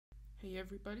Hey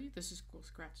everybody, this is Cool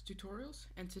Scratch Tutorials,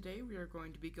 and today we are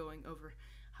going to be going over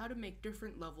how to make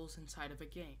different levels inside of a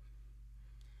game.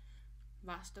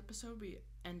 Last episode we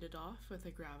ended off with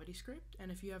a gravity script, and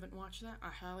if you haven't watched that, I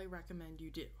highly recommend you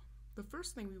do. The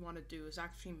first thing we want to do is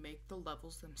actually make the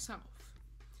levels themselves.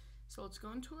 So let's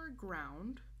go into our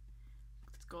ground,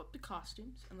 let's go up to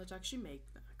costumes, and let's actually make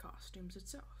the costumes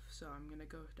itself. So I'm going to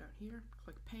go down here,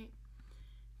 click paint.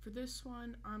 For this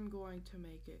one, I'm going to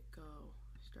make it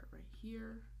start right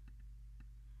here,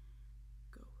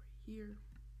 go right here,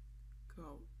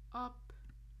 go up,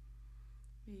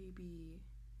 maybe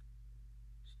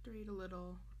straight a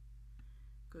little,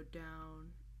 go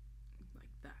down like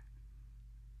that.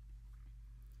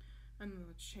 And then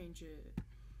let's change it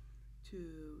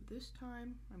to this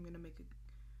time. I'm gonna make it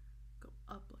go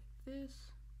up like this,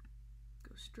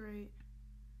 go straight,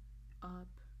 up,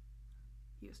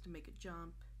 he has to make a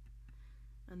jump,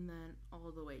 and then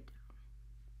all the way down.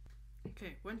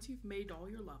 Okay, once you've made all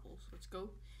your levels, let's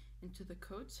go into the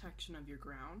code section of your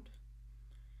ground,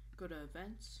 go to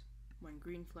events, when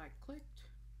green flag clicked,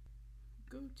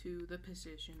 go to the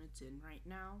position it's in right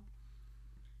now,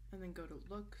 and then go to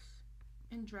looks,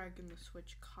 and drag in the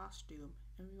switch costume,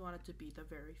 and we want it to be the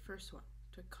very first one,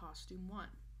 to costume 1. When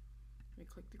we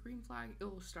click the green flag, it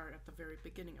will start at the very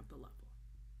beginning of the level.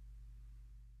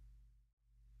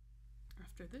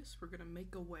 After this, we're going to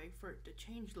make a way for it to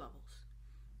change levels.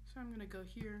 So I'm going to go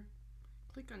here,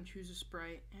 click on choose a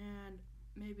sprite, and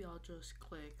maybe I'll just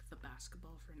click the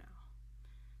basketball for now.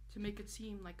 To make it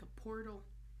seem like a portal,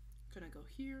 I'm going to go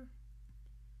here,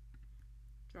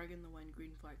 drag in the when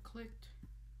green flag clicked,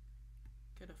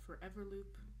 get a forever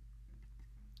loop,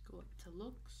 go up to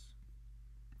looks,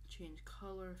 change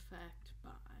color effect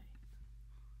by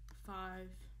 5,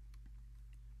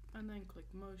 and then click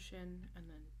motion, and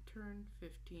then turn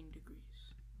 15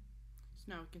 degrees.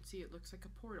 So now we can see it looks like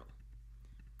a portal.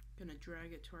 I'm gonna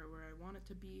drag it to where I want it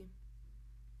to be,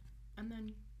 and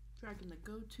then drag in the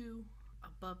go to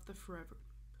above the forever loop.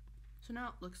 So now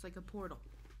it looks like a portal.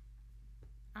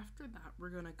 After that,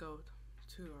 we're gonna go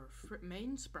to our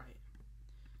main sprite,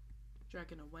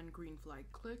 drag in a when green flag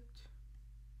clicked,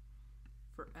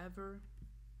 forever,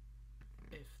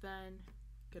 if then,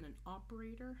 get an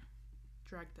operator,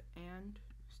 drag the and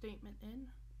statement in,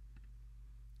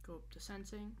 go up to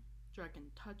sensing, drag in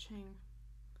touching,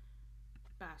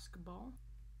 basketball.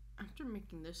 After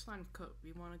making this line of code,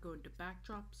 we want to go into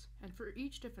backdrops, and for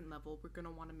each different level, we're going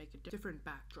to want to make a different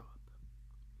backdrop.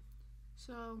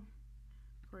 So,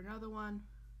 for another one,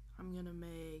 I'm going to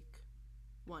make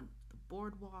the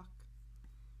boardwalk.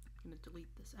 I'm going to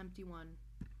delete this empty one.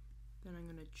 Then I'm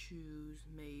going to choose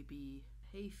maybe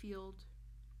hayfield,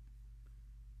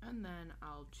 and then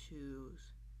I'll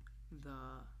choose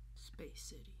the Space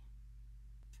City.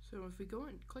 So if we go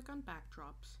and click on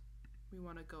backdrops, we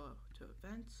want to go to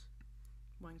events,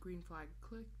 when green flag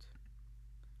clicked,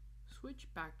 switch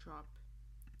backdrop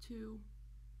to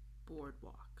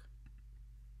boardwalk.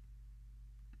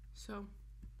 So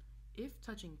if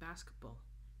touching basketball,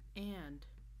 and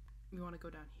we want to go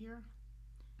down here,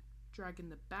 drag in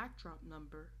the backdrop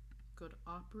number, go to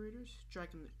operators,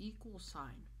 drag in the equal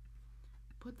sign,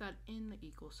 put that in the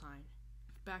equal sign.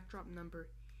 If backdrop number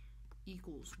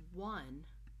equals 1,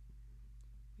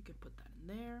 we can put that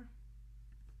in there.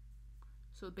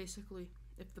 So basically,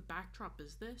 if the backdrop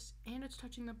is this and it's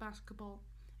touching the basketball,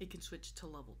 it can switch to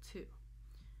level 2.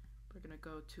 We're going to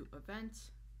go to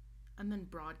events and then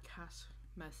broadcast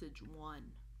message 1.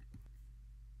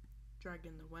 Drag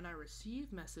in the when I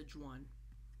receive message 1,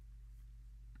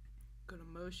 go to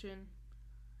motion,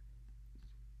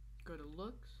 go to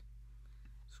looks,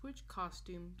 switch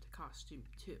costume to costume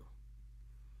 2.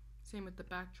 Same with the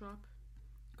backdrop,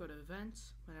 go to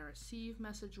events, when I receive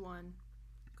message 1,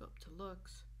 go up to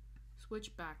looks,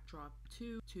 switch backdrop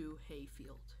to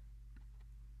hayfield.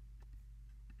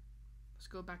 Let's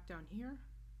go back down here,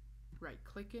 right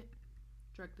click it,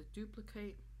 drag the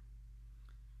duplicate,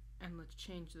 and let's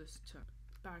change this to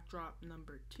backdrop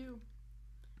number 2,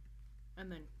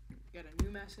 and then get a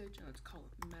new message, and let's call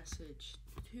it message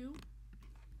 2.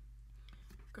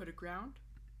 Go to ground,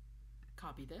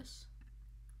 copy this,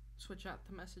 switch out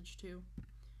to message 2,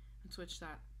 and switch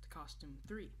that to costume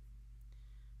 3.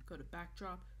 Go to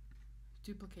backdrop,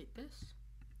 duplicate this,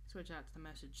 switch out to the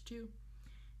message 2,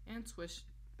 and switch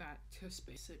that to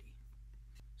Space City.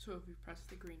 So if we press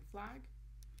the green flag,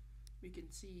 we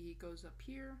can see he goes up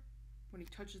here. When he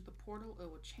touches the portal, it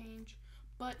will change,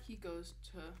 but he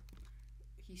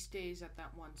stays at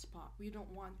that one spot. We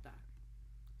don't want that.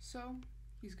 So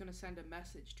he's going to send a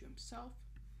message to himself.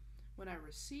 When I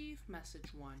receive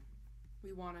message 1,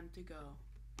 we want him to go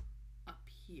up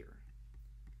here.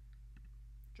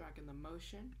 drag in the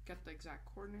motion, get the exact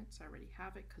coordinates. I already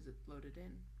have it because it's loaded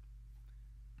in.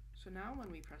 So now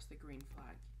when we press the green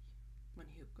flag, when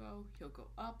he'll go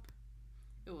up,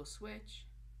 it will switch,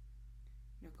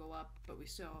 it'll go up, but we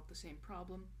still have the same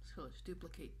problem. So let's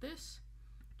duplicate this,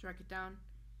 drag it down,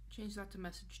 change that to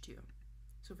message 2.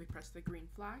 So if we press the green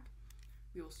flag,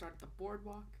 we will start at the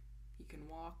boardwalk. He can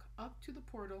walk up to the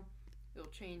portal, it'll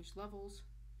change levels.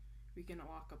 We can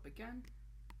walk up again,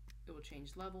 it will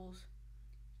change levels.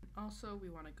 Also, we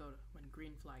want to go to when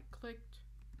green flag clicked,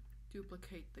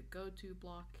 duplicate the go to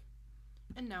block,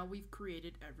 and now we've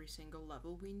created every single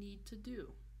level we need to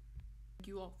do. Thank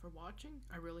you all for watching.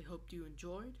 I really hope you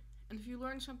enjoyed, and if you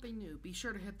learned something new, be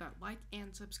sure to hit that like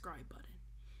and subscribe button,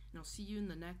 and I'll see you in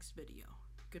the next video.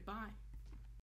 Goodbye.